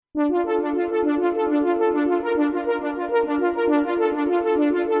Hello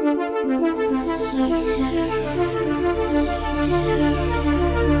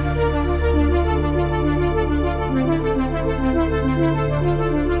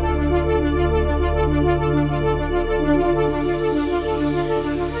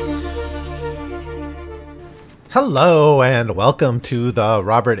and welcome to the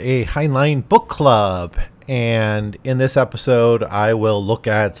Robert A. Heinlein Book Club. And in this episode, I will look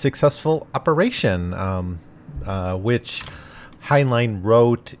at Successful Operation, which Heinlein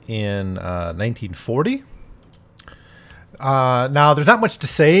wrote in 1940. Now, there's not much to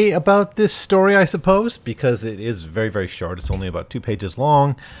say about this story, I suppose, because it is very, very short. It's only about 2 pages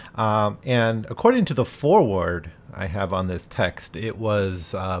long. And according to the foreword I have on this text, it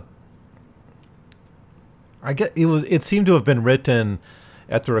was... it seemed to have been written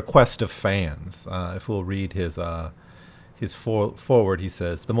at the request of fans. If we'll read his foreword, he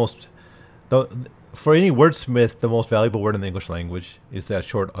says, for any wordsmith, the most valuable word in the English language is that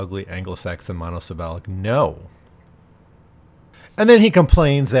short, ugly Anglo-Saxon monosyllabic no. And then he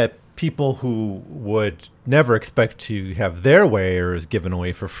complains that people who would never expect to have their wares given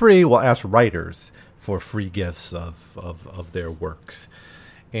away for free will ask writers for free gifts of their works.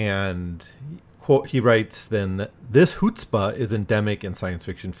 And quote, he writes then that this chutzpah is endemic in science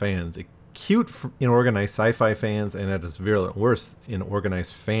fiction fans, acute in organized sci-fi fans, and at its virulent worst in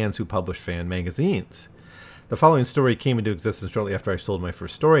organized fans who publish fan magazines. The following story came into existence shortly after I sold my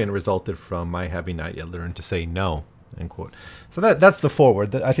first story and resulted from my having not yet learned to say no, end quote. So that's the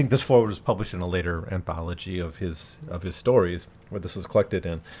foreword. I think this foreword was published in a later anthology of his stories where this was collected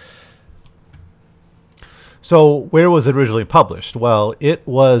in. So where was it originally published? Well, it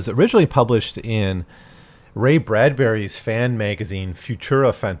was originally published in Ray Bradbury's fan magazine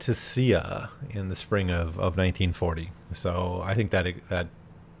Futura Fantasia in the spring of 1940. So I think that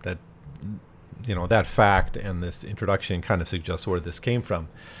fact and this introduction kind of suggests where this came from.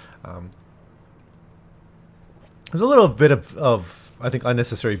 There's a little bit of I think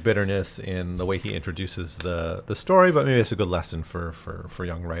unnecessary bitterness in the way he introduces the story, but maybe it's a good lesson for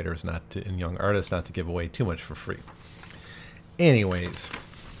young writers and young artists not to give away too much for free. Anyways,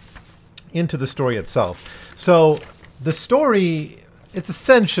 into the story itself. So the story, it's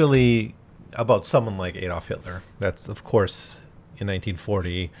essentially about someone like Adolf Hitler. That's, of course, in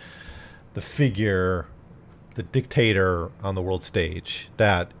 1940, the figure, the dictator on the world stage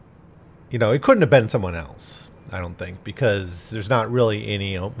that, it couldn't have been someone else. I don't think, because there's not really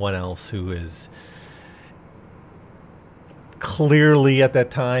anyone else who is clearly at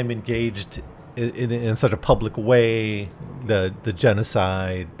that time engaged in such a public way the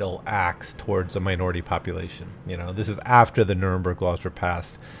genocidal acts towards a minority population. This is after the Nuremberg laws were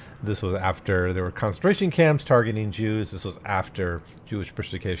passed. This was after there were concentration camps targeting Jews. This was after Jewish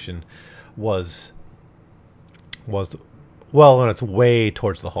persecution was well on its way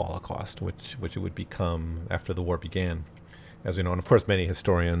towards the Holocaust, which it would become after the war began, as we know. And of course, many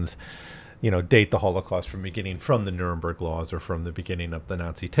historians, date the Holocaust from the Nuremberg laws or from the beginning of the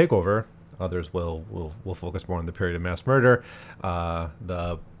Nazi takeover. Others will focus more on the period of mass murder.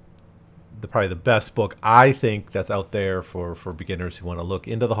 Probably the best book I think that's out there for beginners who want to look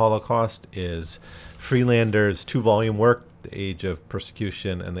into the Holocaust is Friedlander's 2-volume work, The Age of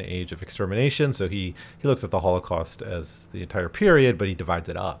Persecution and the Age of Extermination. So he looks at the Holocaust as the entire period, but he divides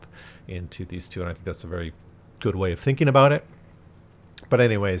it up into these two, and I think that's a very good way of thinking about it. But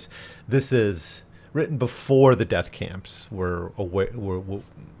anyways, this is written before the death camps were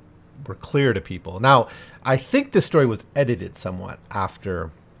clear to people. Now, I think this story was edited somewhat after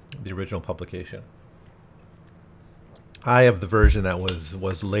the original publication. I have the version that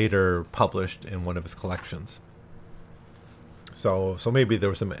was later published in one of his collections. So maybe there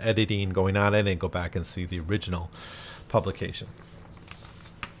was some editing going on. I didn't go back and see the original publication.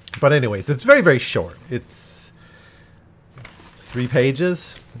 But anyways, it's very, very short. It's 3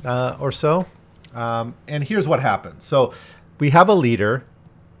 pages or so. And here's what happens. So we have a leader,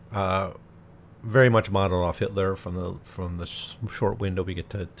 very much modeled off Hitler from the short window we get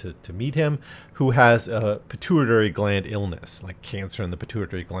to meet him, who has a pituitary gland illness, like cancer in the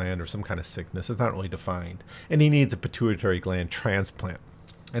pituitary gland or some kind of sickness. It's not really defined. And he needs a pituitary gland transplant.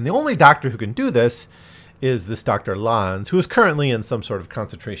 And the only doctor who can do this is this Dr. Lanz, who is currently in some sort of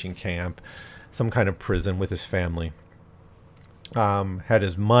concentration camp, some kind of prison with his family. Had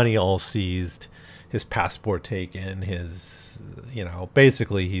his money all seized, his passport taken,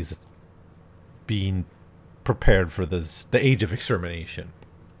 basically he's being prepared for the age of extermination,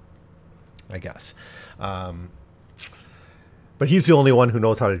 I guess. But he's the only one who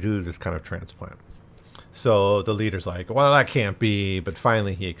knows how to do this kind of transplant. So the leader's like, well, that can't be. But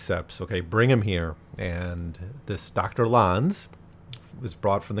finally he accepts. Okay, bring him here. And this Dr. Lanz was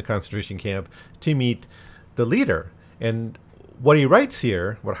brought from the concentration camp to meet the leader. And what he writes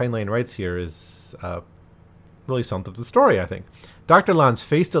here, what Heinlein writes here, is really summed up the story, I think. Dr. Lanz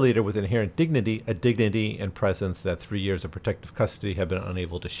faced the leader with inherent dignity, a dignity and presence that 3 years of protective custody have been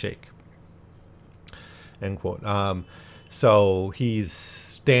unable to shake. End quote. So he's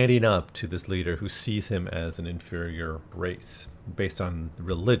standing up to this leader who sees him as an inferior race based on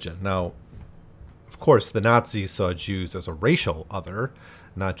religion. Now, of course, the Nazis saw Jews as a racial other,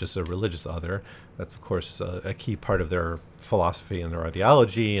 not just a religious other. That's, of course, a key part of their philosophy and their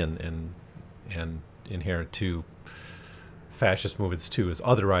ideology, and inherent to fascist movements, too, is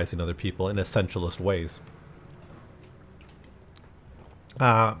otherizing other people in essentialist ways.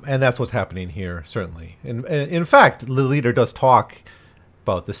 And that's what's happening here, certainly. In fact, the leader does talk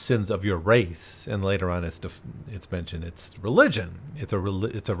about the sins of your race, and later on it's mentioned it's religion. It's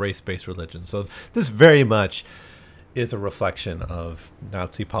a race-based religion. So this very much is a reflection of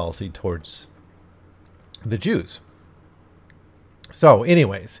Nazi policy towards the Jews. So,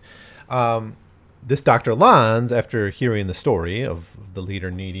 anyways, this Dr. Lanz, after hearing the story of the leader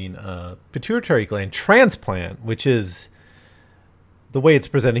needing a pituitary gland transplant, which is the way it's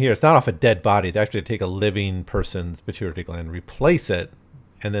presented here, it's not off a dead body. They actually take a living person's pituitary gland, replace it,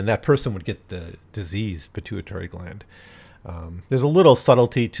 and then that person would get the diseased pituitary gland. There's a little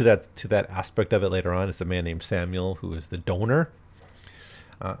subtlety to that aspect of it later on. It's a man named Samuel who is the donor.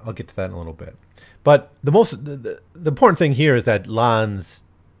 I'll get to that in a little bit. But the important thing here is that Lanz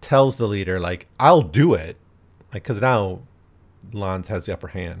tells the leader, like, I'll do it, like, because now Lanz has the upper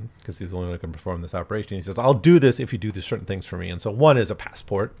hand because he's the only one who can perform this operation. He says, I'll do this if you do these certain things for me. And so one is a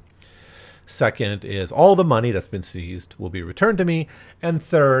passport. Second is all the money that's been seized will be returned to me. And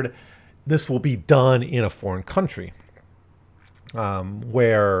third, this will be done in a foreign country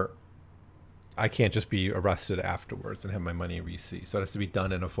where I can't just be arrested afterwards and have my money re-seized. So it has to be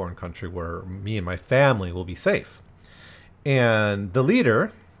done in a foreign country where me and my family will be safe. And the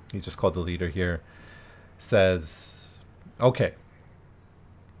leader, he's just called the leader here, says, okay,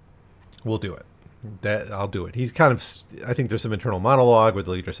 we'll do it. I'll do it. He's kind of, I think there's some internal monologue where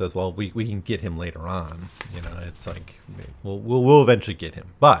the leader says, well, we can get him later on. You know, it's like, we'll eventually get him.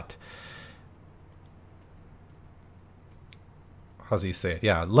 But, how does he say it?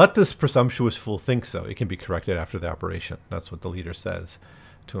 Yeah, let this presumptuous fool think so. It can be corrected after the operation. That's what the leader says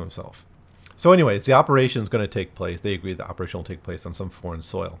to himself. So anyways, the operation is going to take place. They agree the operation will take place on some foreign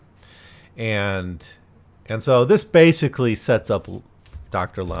soil. And so this basically sets up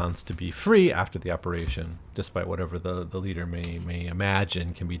Dr. Lanz to be free after the operation, despite whatever the leader may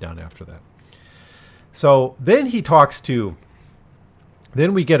imagine can be done after that. So then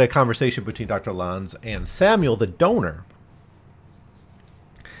then we get a conversation between Dr. Lanz and Samuel, the donor.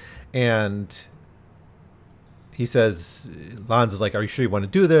 And he says, Lanz is like, are you sure you want to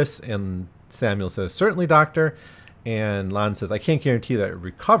do this? And Samuel says, certainly, doctor. And Lanz says, I can't guarantee that it will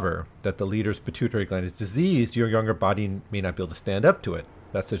recover, that the leader's pituitary gland is diseased. Your younger body may not be able to stand up to it.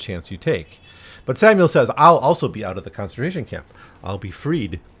 That's the chance you take. But Samuel says, I'll also be out of the concentration camp. I'll be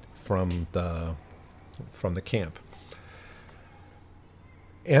freed from the camp.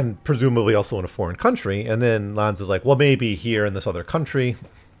 And presumably also in a foreign country. And then Lanz is like, well, maybe here in this other country,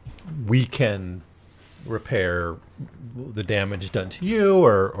 we can repair the damage done to you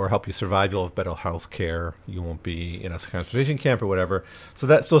or help you survive. You'll have better health care. You won't be in a concentration camp or whatever.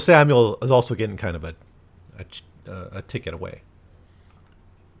 So Samuel is also getting kind of a ticket away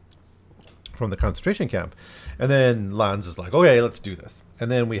from the concentration camp. And then Lanz is like, okay, let's do this.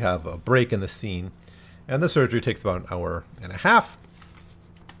 And then we have a break in the scene. And the surgery takes about an hour and a half.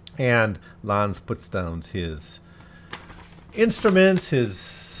 And Lanz puts down his instruments, his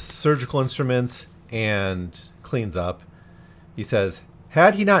surgical instruments, and cleans up. He says,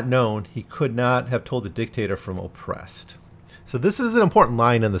 had he not known, he could not have told the dictator from oppressed. So this is an important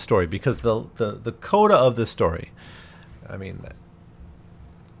line in the story because the coda of this story, I mean,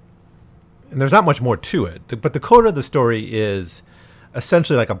 and there's not much more to it, but the coda of the story is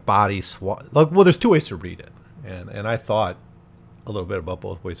essentially like a body swap. Well, there's two ways to read it. And I thought a little bit about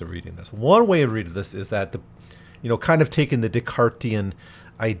both ways of reading this. One way of reading this is that kind of taking the Descartesian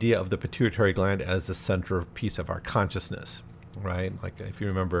idea of the pituitary gland as the centerpiece of our consciousness, right? Like if you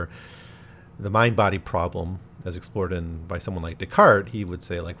remember the mind-body problem as explored by someone like Descartes, he would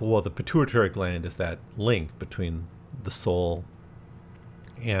say like, well, the pituitary gland is that link between the soul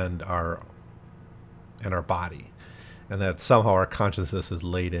and our body, and that somehow our consciousness is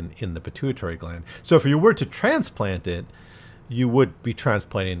laid in the pituitary gland. So if you were to transplant it, you would be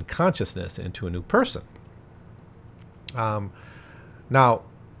transplanting consciousness into a new person. Now,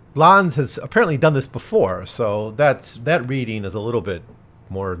 Lanz has apparently done this before, so that reading is a little bit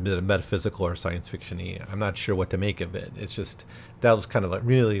more metaphysical or science fiction-y. I'm not sure what to make of it. It's just that was kind of like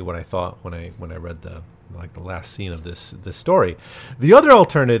really what I thought when I read the last scene of this story. The other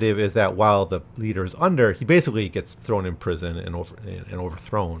alternative is that while the leader is under, he basically gets thrown in prison and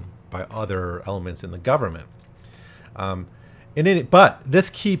overthrown by other elements in the government. But this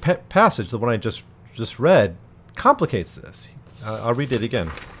key passage, the one I just read, complicates this. I'll read it again.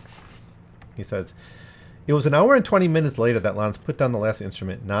 He says, "It was an hour and 20 minutes later that Lanz put down the last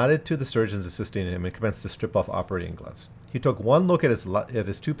instrument, nodded to the surgeons assisting him, and commenced to strip off operating gloves. He took one look at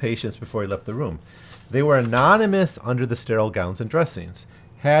his two patients before he left the room. They were anonymous under the sterile gowns and dressings.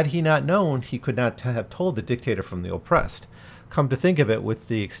 Had he not known, he could not have told the dictator from the oppressed. Come to think of it, with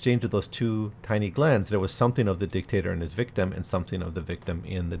the exchange of those two tiny glens, there was something of the dictator and his victim, and something of the victim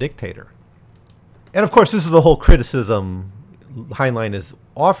in the dictator." And of course, this is the whole criticism Heinlein is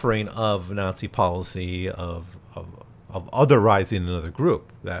offering of Nazi policy of otherizing another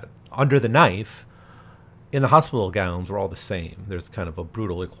group, that under the knife, in the hospital gowns, we're all the same. There's kind of a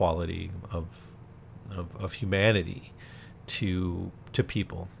brutal equality of humanity to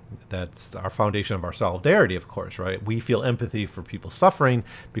people. That's our foundation of our solidarity, of course, right? We feel empathy for people suffering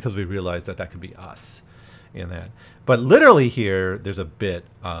because we realize that could be us in that. But literally here, there's a bit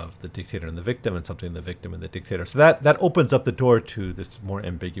of the dictator and the victim, and something the victim and the dictator. So that opens up the door to this more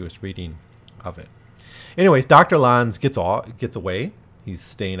ambiguous reading of it. Anyways, Dr. Lanz gets away. He's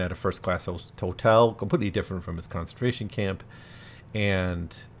staying at a first-class hotel, completely different from his concentration camp,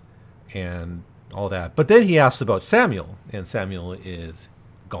 and all that. But then he asks about Samuel, and Samuel is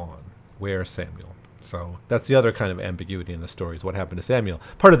gone. Where's Samuel? So that's the other kind of ambiguity in the story, is what happened to Samuel.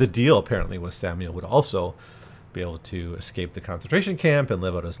 Part of the deal, apparently, was Samuel would also be able to escape the concentration camp and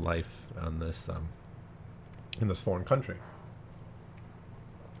live out his life on this in this foreign country.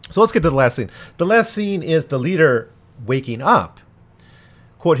 So let's get to the last scene. The last scene is the leader waking up.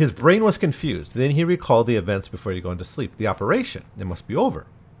 Quote, "His brain was confused. Then he recalled the events before he'd gone to sleep. The operation, it must be over.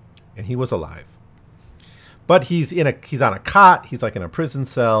 And he was alive. But he's on a cot. He's like in a prison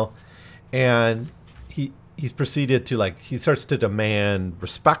cell. And he's proceeded to he starts to demand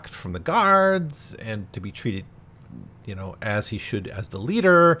respect from the guards and to be treated, as he should, as the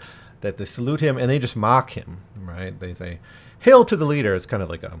leader, that they salute him, and they just mock him, right? They say, 'Hail to the leader.' It's kind of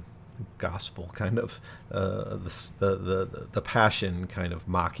like a gospel kind of the passion kind of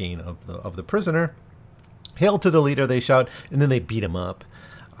mocking of the prisoner. 'Hail to the leader,' they shout, and then they beat him up.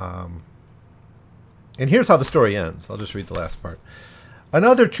 And here's how the story ends. I'll just read the last part.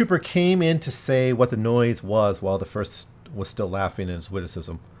 Another trooper came in to say what the noise was, while the first was still laughing in his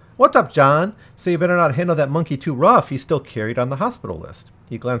witticism. 'What's up, John? So you better not handle that monkey too rough. He's still carried on the hospital list.'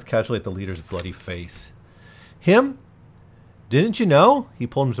 He glanced casually at the leader's bloody face. 'Him? Didn't you know?' He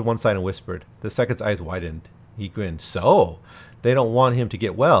pulled him to one side and whispered. The second's eyes widened. He grinned. 'So, they don't want him to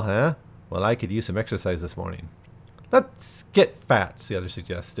get well, huh? Well, I could use some exercise this morning.' 'Let's get Fats,' the other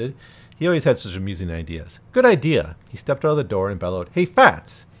suggested. He always had such amusing ideas. 'Good idea.' He stepped out of the door and bellowed, 'Hey,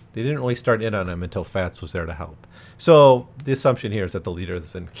 Fats!' They didn't really start in on him until Fats was there to help. So the assumption here is that the leader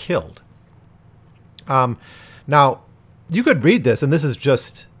has been killed. Now, you could read this, and this is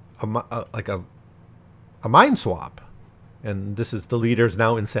just a mind swap. And this is the leader's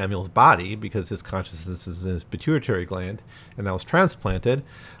now in Samuel's body because his consciousness is in his pituitary gland and now is transplanted.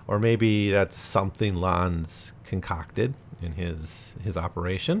 Or maybe that's something Lanz concocted in his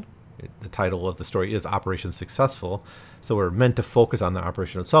operation. The title of the story is Operation Successful. So we're meant to focus on the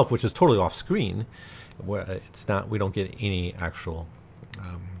operation itself, which is totally off screen. It's not, we don't get any actual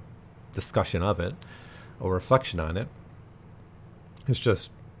discussion of it or reflection on it. It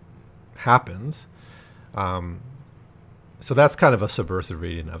just happens. So that's kind of a subversive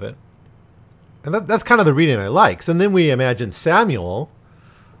reading of it. And that's kind of the reading I like. So then we imagine Samuel,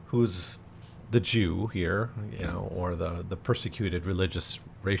 who's the Jew here, or the persecuted religious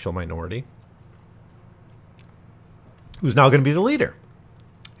racial minority, who's now going to be the leader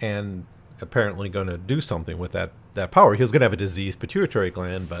and apparently going to do something with that power. He was going to have a diseased pituitary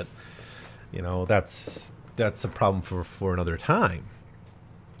gland, but that's a problem for another time.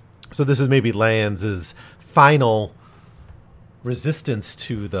 So this is maybe Lanz's final resistance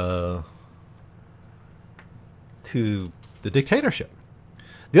to the dictatorship.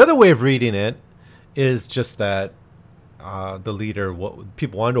 The other way of reading it is just that the leader,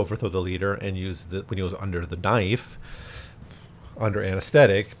 people wanted to overthrow the leader and when he was under the knife, under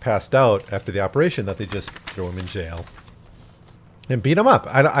anesthetic, passed out after the operation, that they just throw him in jail and beat him up.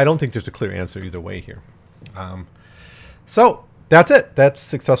 I don't think there's a clear answer either way here. So that's it. That's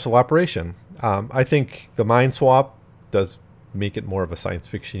successful operation. I think the mind swap does make it more of a science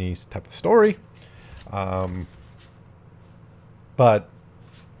fiction-y type of story. But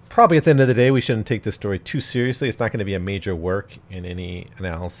probably at the end of the day, we shouldn't take this story too seriously. It's not going to be a major work in any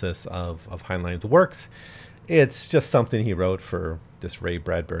analysis of Heinlein's works. It's just something he wrote for this Ray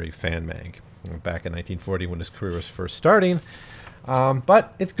Bradbury fan mag back in 1940 when his career was first starting.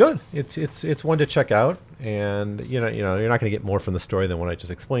 But it's good. It's one to check out, and you're not going to get more from the story than what I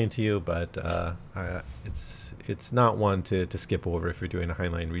just explained to you. But it's not one to skip over if you're doing a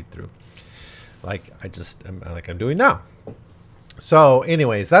Heinlein read through, like I'm doing now. So,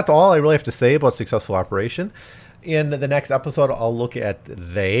 anyways, that's all I really have to say about Successful Operation. In the next episode, I'll look at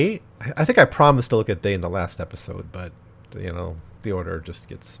they. I think I promised to look at they in the last episode, but the order just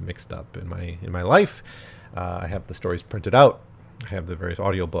gets mixed up in my life. I have the stories printed out. I have the various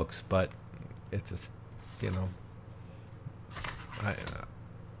audiobooks, but it's just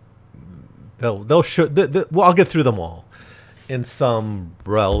I'll get through them all in some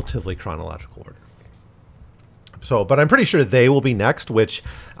relatively chronological order. So, but I'm pretty sure they will be next, which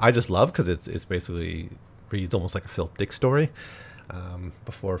I just love because it's basically reads almost like a Philip Dick story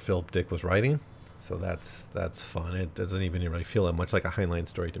before Philip Dick was writing. So that's fun. It doesn't even really feel that much like a Heinlein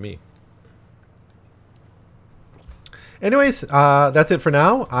story to me. Anyways, that's it for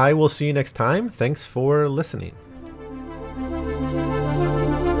now. I will see you next time. Thanks for listening.